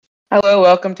Hello,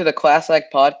 welcome to the Class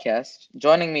Act podcast.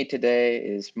 Joining me today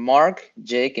is Mark,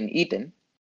 Jake, and Ethan.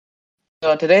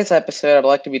 So, in today's episode, I'd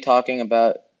like to be talking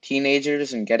about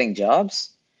teenagers and getting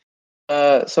jobs.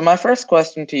 So, my first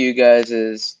question to you guys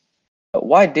is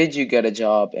why did you get a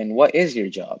job and what is your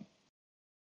job?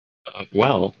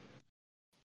 Well,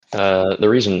 the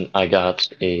reason I got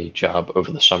a job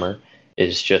over the summer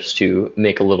is just to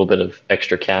make a little bit of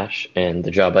extra cash, and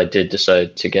the job I did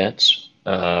decide to get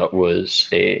was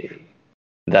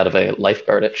that of a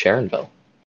lifeguard at Sharonville.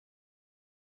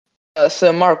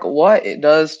 So, Mark, what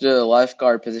does the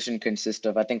lifeguard position consist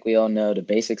of? I think we all know the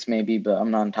basics, maybe, but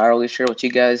I'm not entirely sure what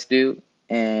you guys do.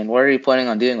 And what are you planning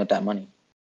on doing with that money?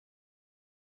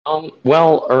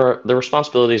 The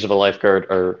responsibilities of a lifeguard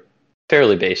are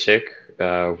fairly basic.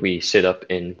 We sit up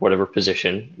in whatever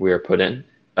position we are put in,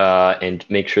 and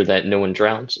make sure that no one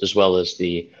drowns, as well as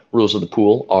the rules of the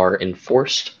pool are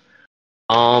enforced.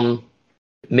 Um,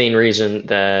 Main reason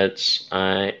that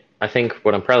I think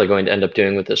what I'm probably going to end up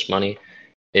doing with this money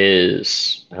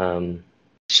is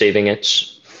saving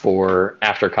it for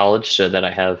after college, so that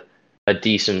I have a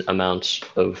decent amount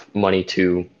of money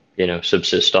to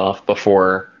subsist off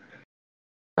before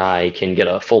I can get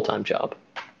a full-time job.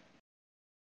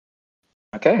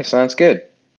 Okay, sounds good.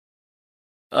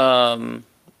 Um,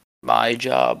 my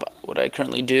job, what I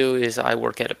currently do is I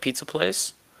work at a pizza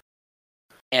place.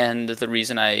 And the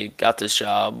reason I got this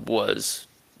job was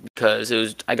because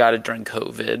I got it during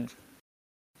COVID,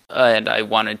 and I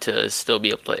wanted to still be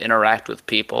able to interact with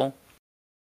people,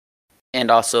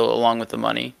 and also along with the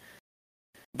money.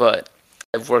 But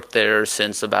I've worked there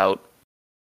since about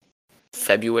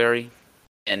February,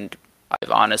 and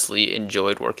I've honestly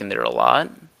enjoyed working there a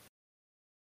lot.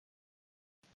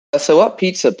 So, what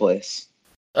pizza place?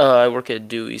 I work at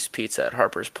Dewey's Pizza at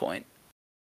Harper's Point.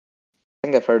 I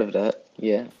think I've heard of that.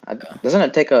 Yeah. Doesn't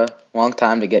it take a long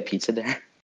time to get pizza there?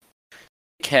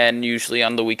 Can usually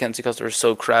on the weekends because they're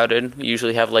so crowded. We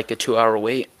usually have like a 2 hour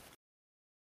wait.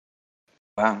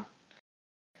 Wow.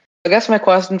 I guess my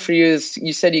question for you is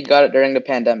you said you got it during the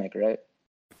pandemic, right?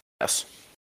 Yes.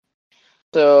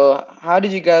 So, how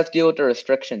did you guys deal with the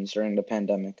restrictions during the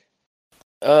pandemic?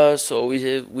 So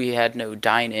we had no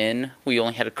dine in. We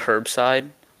only had a curbside.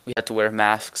 We had to wear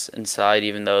masks inside,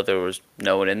 even though there was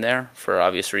no one in there for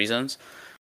obvious reasons.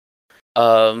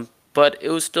 But it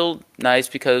was still nice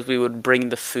because we would bring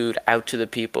the food out to the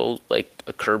people, like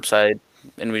a curbside,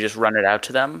 and we just run it out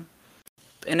to them.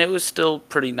 And it was still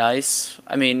pretty nice.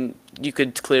 I mean, you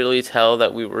could clearly tell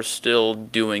that we were still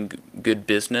doing good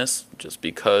business just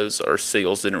because our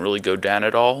sales didn't really go down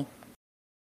at all.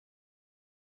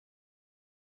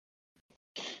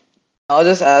 I'll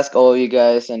just ask all of you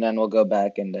guys and then we'll go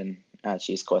back and then ask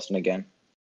Chi's question again.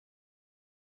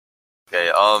 Okay,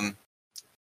 I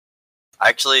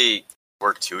actually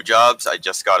work two jobs. I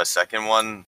just got a second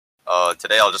one.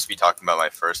 Today I'll just be talking about my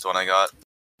first one I got.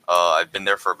 I've been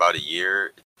there for about a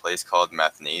year. It's a place called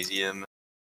Mathnasium.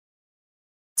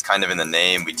 It's kind of in the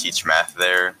name. We teach math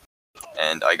there.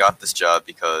 And I got this job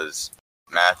because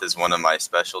math is one of my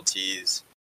specialties.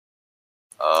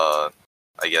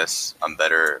 I guess I'm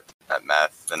better at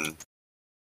math than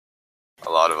a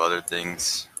lot of other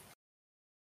things.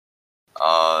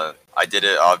 I did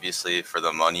it obviously for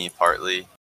the money partly,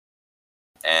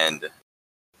 and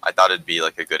I thought it'd be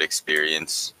like a good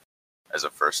experience as a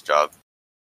first job.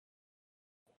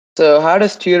 So, how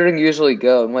does tutoring usually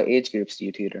go and what age groups do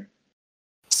you tutor?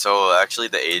 So actually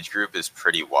the age group is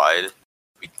pretty wide.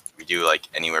 We do like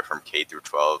anywhere from K through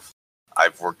 12.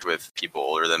 I've worked with people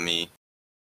older than me.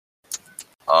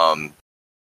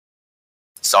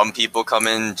 Some people come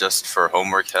in just for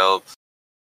homework help,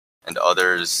 and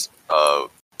others,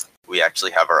 we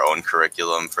actually have our own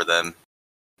curriculum for them,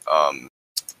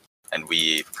 and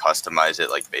we customize it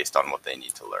like based on what they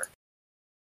need to learn.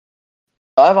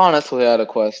 I've honestly had a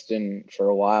question for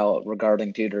a while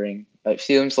regarding tutoring. It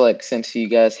seems like since you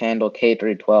guys handle K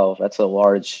through 12, that's a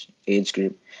large age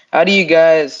group. How do you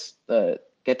guys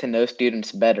get to know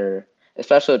students better,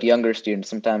 especially with younger students?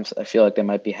 Sometimes I feel like they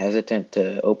might be hesitant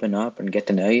to open up and get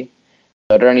to know you.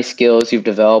 Are there any skills you've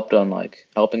developed on like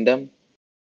helping them?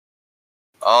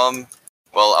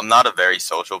 Well, I'm not a very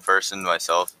social person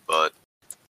myself, but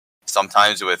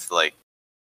sometimes with like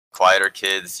quieter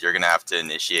kids, you're gonna have to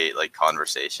initiate like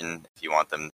conversation if you want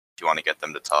to get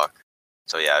them to talk.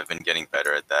 So yeah, I've been getting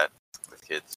better at that with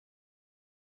kids.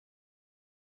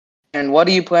 And what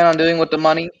do you plan on doing with the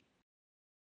money?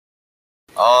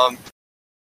 Um,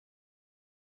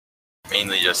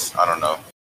 Mainly just I don't know.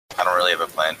 I don't really have a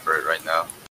plan for it right now.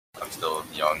 I'm still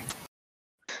young.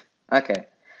 Okay.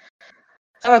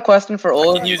 I have a question for I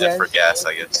all can of you use it guys. for gas,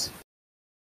 I guess.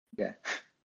 Yeah.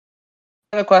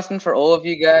 I have a question for all of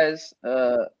you guys.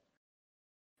 It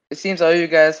seems all you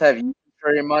guys have use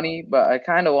for your money, but I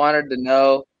kind of wanted to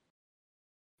know,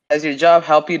 has your job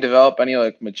helped you develop any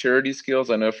like maturity skills?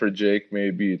 I know for Jake,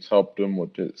 maybe it's helped him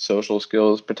with his social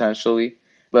skills potentially,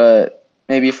 but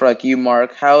maybe for like you,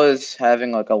 Mark, how has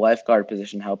having like a lifeguard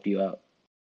position helped you out?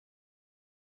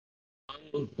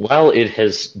 Well, it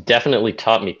has definitely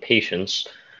taught me patience,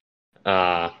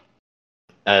 uh,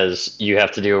 as you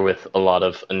have to deal with a lot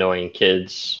of annoying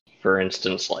kids. For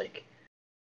instance, like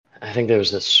I think there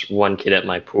was this one kid at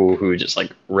my pool who would just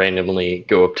like randomly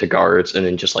go up to guards and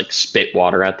then just like spit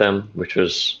water at them, which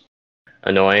was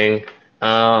annoying.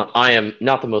 I am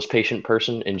not the most patient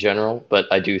person in general, but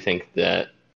I do think that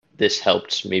this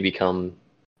helped me become,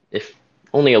 if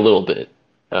only a little bit,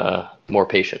 more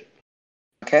patient.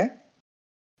 Okay.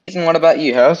 And what about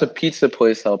you? How has a pizza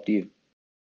place helped you?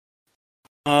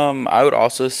 I would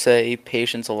also say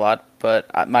patience a lot, but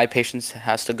my patience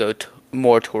has to go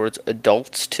more towards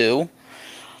adults too,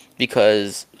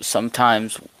 because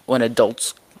sometimes when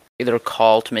adults either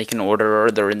call to make an order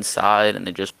or they're inside and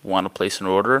they just want to place an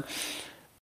order,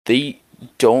 they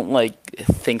don't like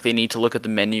think they need to look at the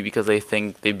menu because they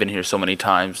think they've been here so many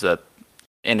times that,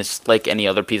 and it's like any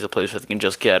other pizza place where they can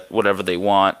just get whatever they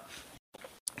want.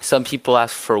 Some people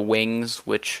ask for wings,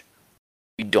 which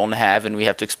we don't have, and we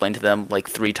have to explain to them like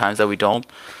 3 times that we don't.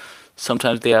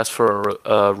 Sometimes they ask for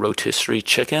a rotisserie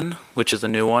chicken, which is a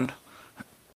new one.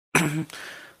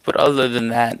 But other than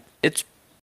that, it's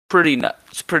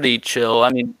pretty chill. I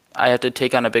mean, I have to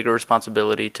take on a bigger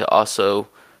responsibility to also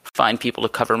find people to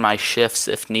cover my shifts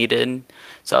if needed.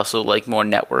 It's also like more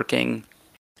networking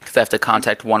because I have to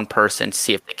contact one person,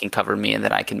 see if they can cover me, and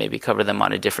then I can maybe cover them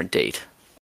on a different date.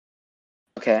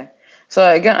 Okay. So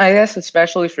again, I guess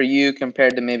especially for you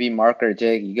compared to maybe Mark or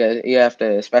Jake, you have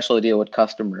to especially deal with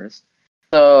customers.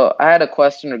 So I had a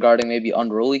question regarding maybe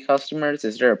unruly customers.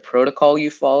 Is there a protocol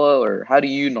you follow, or how do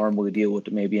you normally deal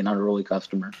with maybe an unruly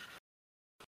customer?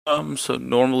 So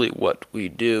normally what we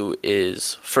do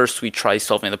is first we try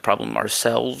solving the problem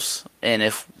ourselves, and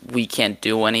if we can't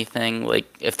do anything, like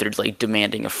if they're like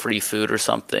demanding a free food or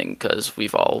something, because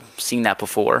we've all seen that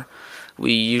before,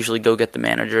 we usually go get the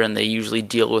manager and they usually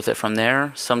deal with it from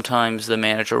there. Sometimes the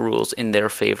manager rules in their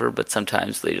favor, but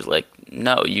sometimes they just like,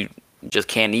 no, you just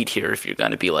can't eat here if you're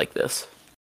going to be like this.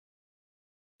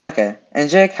 Okay. And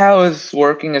Jake, how has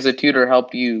working as a tutor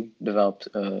helped you develop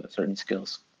certain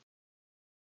skills?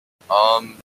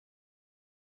 Um,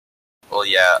 well,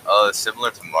 yeah,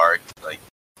 similar to Mark, like,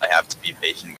 I have to be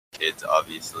patient with kids,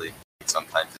 obviously.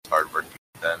 Sometimes it's hard working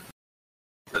with them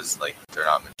because, like, they're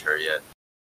not mature yet.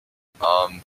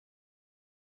 Um,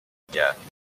 yeah.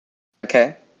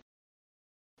 Okay.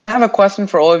 I have a question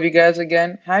for all of you guys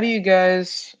again. How do you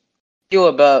guys feel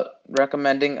about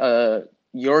recommending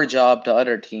your job to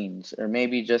other teams, or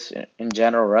maybe just in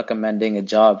general recommending a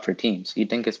job for teams? You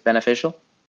think it's beneficial?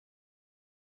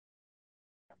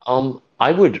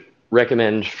 I would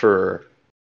recommend for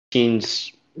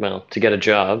teens, well, to get a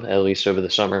job at least over the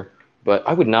summer, but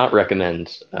I would not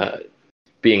recommend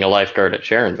being a lifeguard at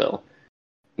Sharonville,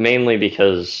 mainly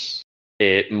because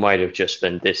it might have just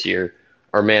been this year.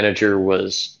 Our manager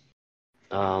was,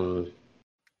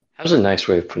 how's a nice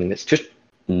way of putting this? Just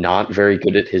not very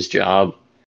good at his job.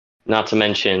 Not to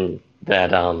mention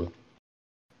that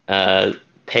uh,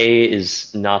 pay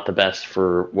is not the best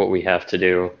for what we have to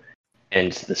do,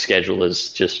 and the schedule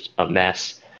is just a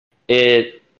mess.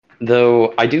 It,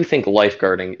 though, I do think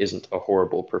lifeguarding isn't a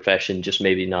horrible profession, just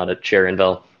maybe not at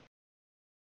Sharonville.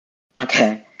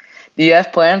 Okay. Do you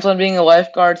have plans on being a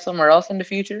lifeguard somewhere else in the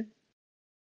future?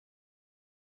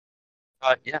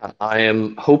 Yeah, I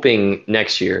am hoping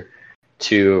next year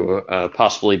to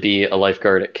possibly be a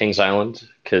lifeguard at Kings Island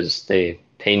because they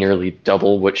pay nearly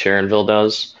double what Sharonville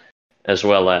does, as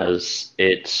well as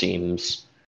it seems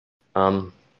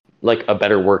um, like a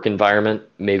better work environment,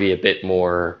 maybe a bit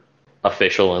more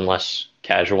official and less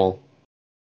casual.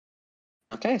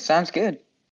 Okay, sounds good.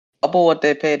 Double what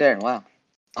they pay there. Wow.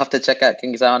 I'll have to check out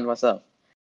Kings Island myself.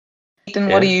 Ethan,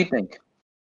 what do Yeah. you think?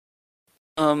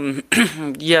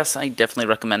 Yes, I definitely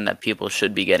recommend that people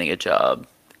should be getting a job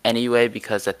anyway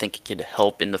because I think it could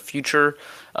help in the future,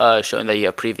 showing that you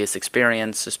have previous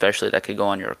experience, especially that could go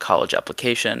on your college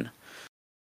application.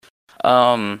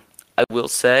 I will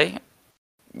say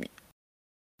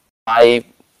my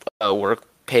work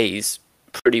pays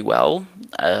pretty well.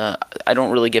 I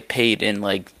don't really get paid in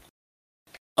like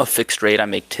a fixed rate. I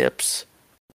make tips,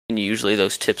 and usually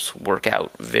those tips work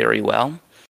out very well.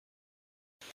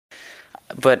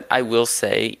 But I will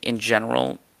say, in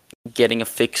general, getting a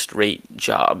fixed rate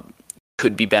job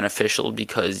could be beneficial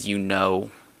because you know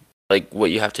like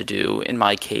what you have to do. In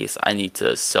my case, I need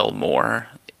to sell more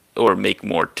or make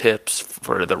more tips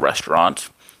for the restaurant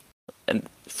and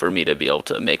for me to be able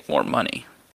to make more money.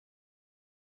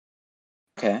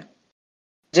 Okay.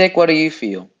 Jake, what do you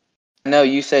feel? I know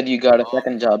you said you got a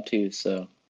second job too, so.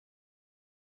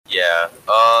 Yeah.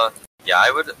 Yeah.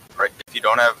 I would. Right, if you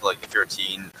don't have like, if you're a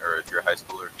teen or if you're a high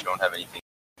schooler, if you don't have anything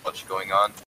much going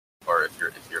on, or if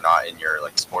you're not in your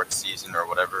like sports season or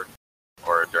whatever,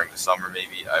 or during the summer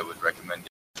maybe, I would recommend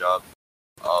getting a job.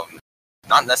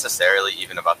 Not necessarily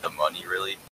even about the money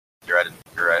really. You're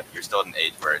still at an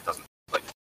age where it doesn't like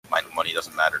money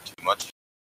doesn't matter too much.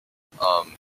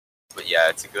 But yeah,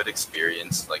 it's a good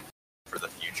experience like for the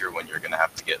future when you're gonna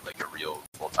have to get like a real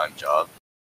full-time job.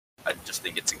 I just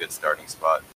think it's a good starting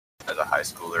spot as a high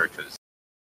schooler because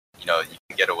you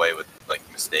can get away with like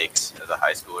mistakes as a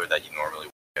high schooler that you normally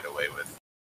wouldn't get away with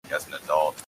as an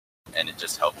adult, and it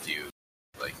just helps you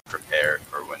like prepare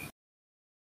for when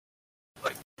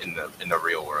like in the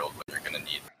real world when you're gonna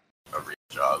need a real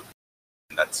job,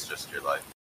 and that's just your life.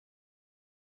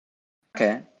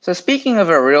 Okay. So speaking of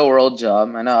a real world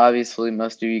job, I know obviously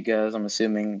most of you guys, I'm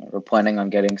assuming, are planning on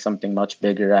getting something much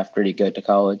bigger after you go to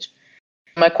college.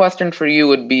 My question for you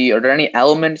would be, are there any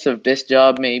elements of this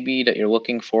job maybe that you're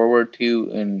looking forward to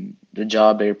in the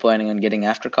job that you're planning on getting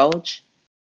after college?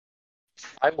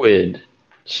 I would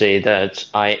say that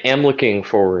I am looking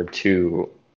forward to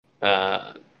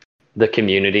uh, the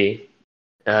community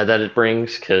that it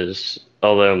brings, because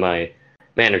although my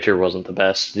manager wasn't the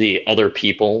best, the other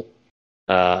people,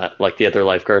 like the other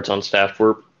lifeguards on staff,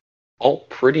 were all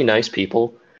pretty nice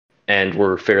people and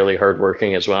were fairly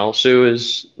hardworking as well. So it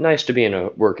was nice to be in a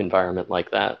work environment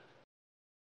like that.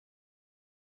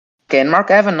 Okay, and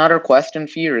Mark, I have another question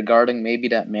for you regarding maybe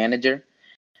that manager.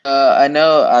 I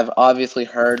know I've obviously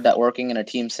heard that working in a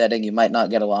team setting, you might not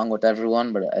get along with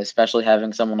everyone, but especially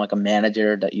having someone like a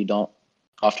manager that you don't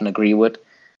often agree with.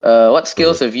 What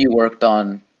skills Mhm. have you worked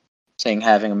on, saying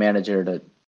having a manager that's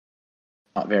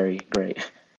not very great?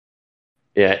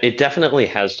 Yeah, it definitely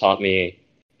has taught me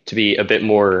to be a bit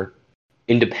more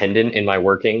independent in my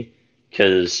working,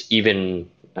 because even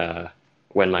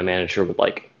when my manager would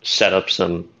like set up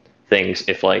some things,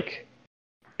 if like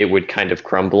it would kind of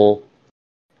crumble,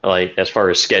 like as far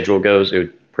as schedule goes, it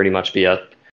would pretty much be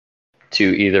up to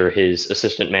either his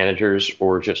assistant managers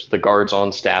or just the guards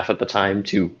on staff at the time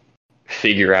to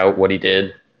figure out what he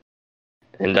did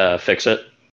and fix it.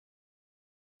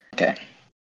 Okay.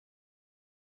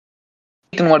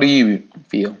 Ethan, what do you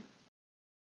feel?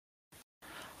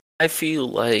 I feel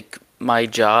like my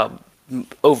job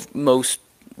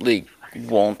mostly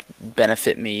won't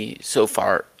benefit me so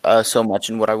much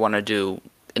in what I want to do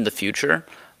in the future.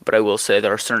 But I will say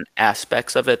there are certain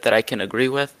aspects of it that I can agree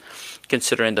with,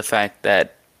 considering the fact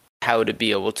that how to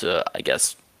be able to, I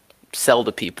guess, sell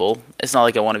to people. It's not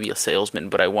like I want to be a salesman,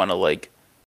 but I want to like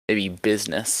maybe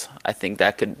business. I think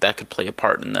that could play a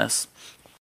part in this.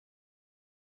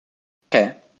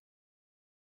 Okay.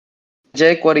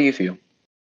 Jake, what do you feel?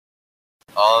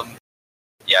 Um,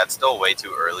 yeah, it's still way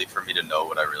too early for me to know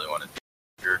what I really want to do in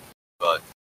the future, but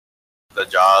the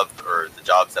job or the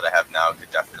jobs that I have now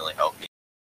could definitely help me.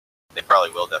 They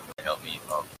probably will definitely help me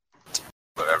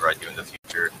whatever I do in the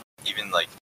future. Even like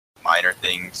minor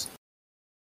things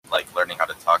like learning how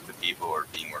to talk to people or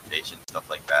being more patient, stuff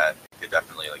like that, could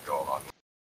definitely like go along.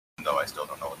 Even though I still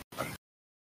don't know what I'm doing.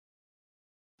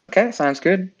 Okay, sounds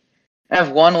good. I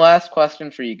have one last question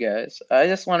for you guys. I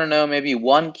just want to know maybe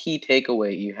one key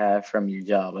takeaway you have from your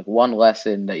job, like one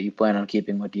lesson that you plan on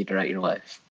keeping with you throughout your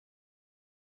life.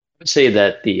 I would say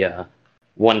that the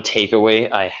one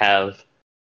takeaway I have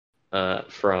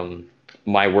from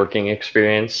my working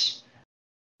experience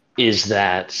is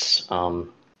that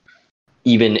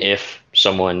even if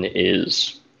someone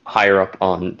is higher up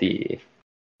on the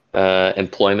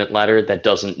employment ladder, that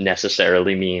doesn't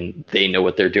necessarily mean they know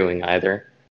what they're doing either.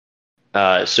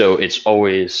 So it's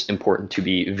always important to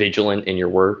be vigilant in your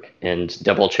work and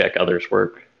double check others'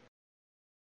 work.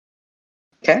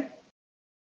 Okay?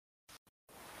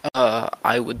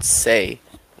 I would say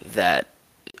that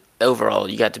overall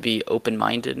you got to be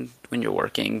open-minded when you're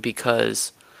working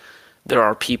because there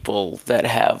are people that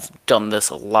have done this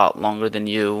a lot longer than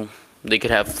you. They could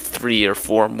have 3 or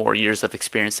 4 more years of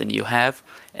experience than you have,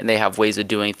 and they have ways of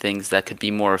doing things that could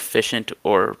be more efficient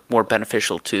or more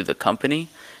beneficial to the company.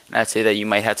 And I'd say that you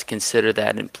might have to consider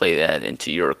that and play that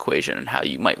into your equation and how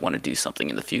you might want to do something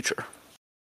in the future.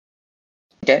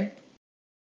 Okay?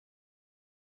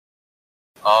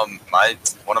 My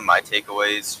one of my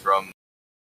takeaways from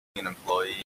being an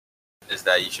employee is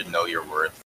that you should know your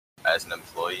worth as an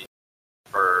employee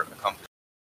for a company.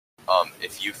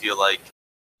 If you feel like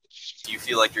if you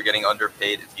feel like you're getting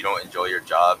underpaid, if you don't enjoy your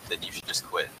job, then you should just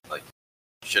quit. Like,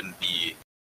 you shouldn't be,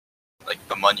 like,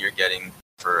 the money you're getting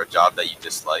for a job that you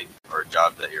dislike or a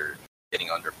job that you're getting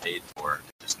underpaid for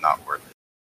is just not worth it.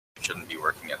 You shouldn't be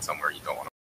working at somewhere you don't want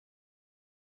to.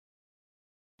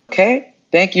 Okay,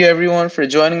 thank you everyone for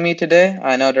joining me today.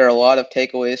 I know there are a lot of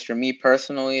takeaways from me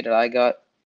personally that I got.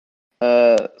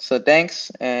 So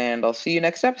thanks, and I'll see you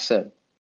next episode.